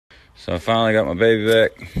So I finally got my baby back.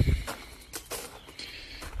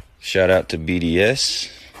 Shout out to BDS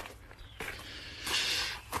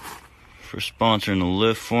for sponsoring the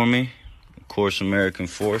lift for me. Of course, American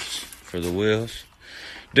Force for the wheels.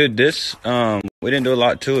 Dude, this, we didn't do a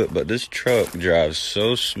lot to it, but this truck drives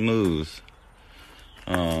so smooth.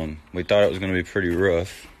 We thought it was going to be pretty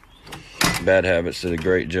rough. Bad Habits did a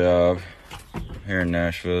great job here in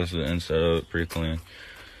Nashville. This is the inside of it, pretty clean.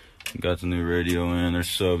 Got the new radio in. There's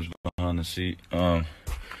subs behind the seat. But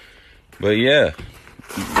yeah,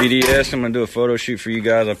 BDS, I'm gonna do a photo shoot for you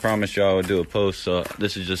guys. I promised y'all I would do a post, so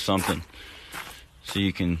this is just something so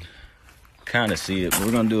you can kind of see it. But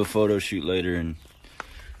we're gonna do a photo shoot later and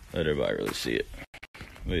let everybody really see it.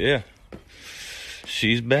 But yeah,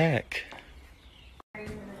 she's back.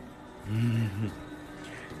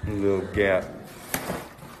 Little gap.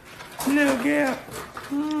 Little gap.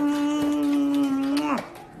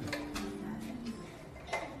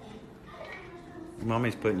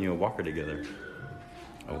 Mommy's putting you a walker together.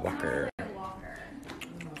 A walker.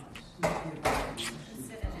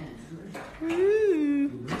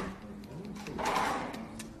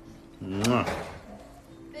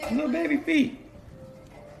 Little baby feet.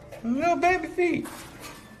 Little baby feet.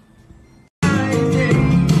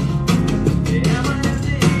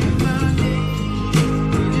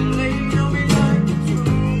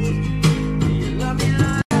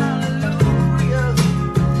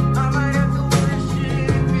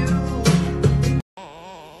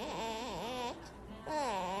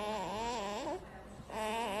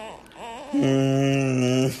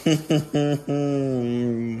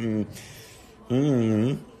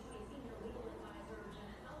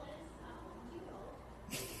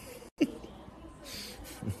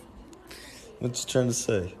 What you trying to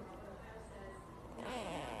say?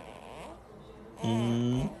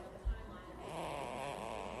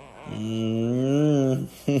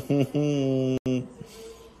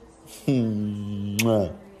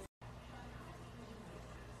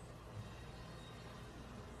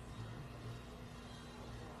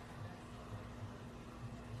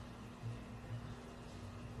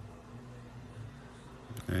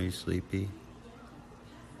 Are you sleepy?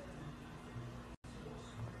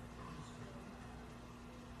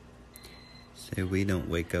 Say we don't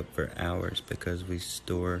wake up for hours because we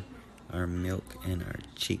store our milk in our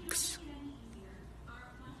cheeks.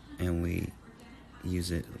 And we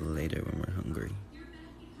use it later when we're hungry.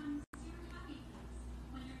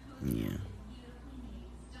 Yeah.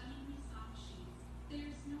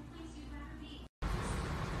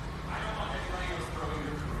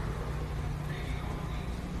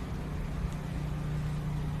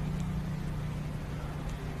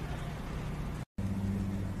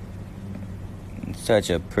 Such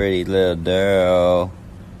a pretty little girl.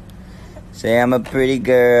 Say I'm a pretty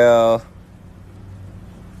girl.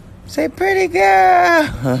 Say pretty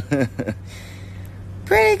girl.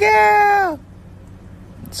 Pretty girl.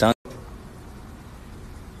 Son.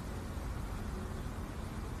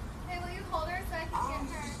 Hey, will you hold her so I can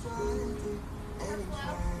get her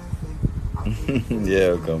flow?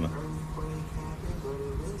 Yeah, I'm coming.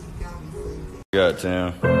 Got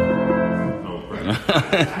Tim.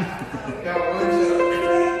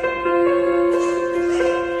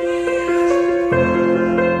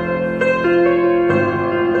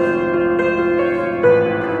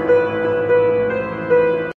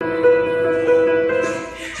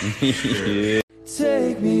 Yeah.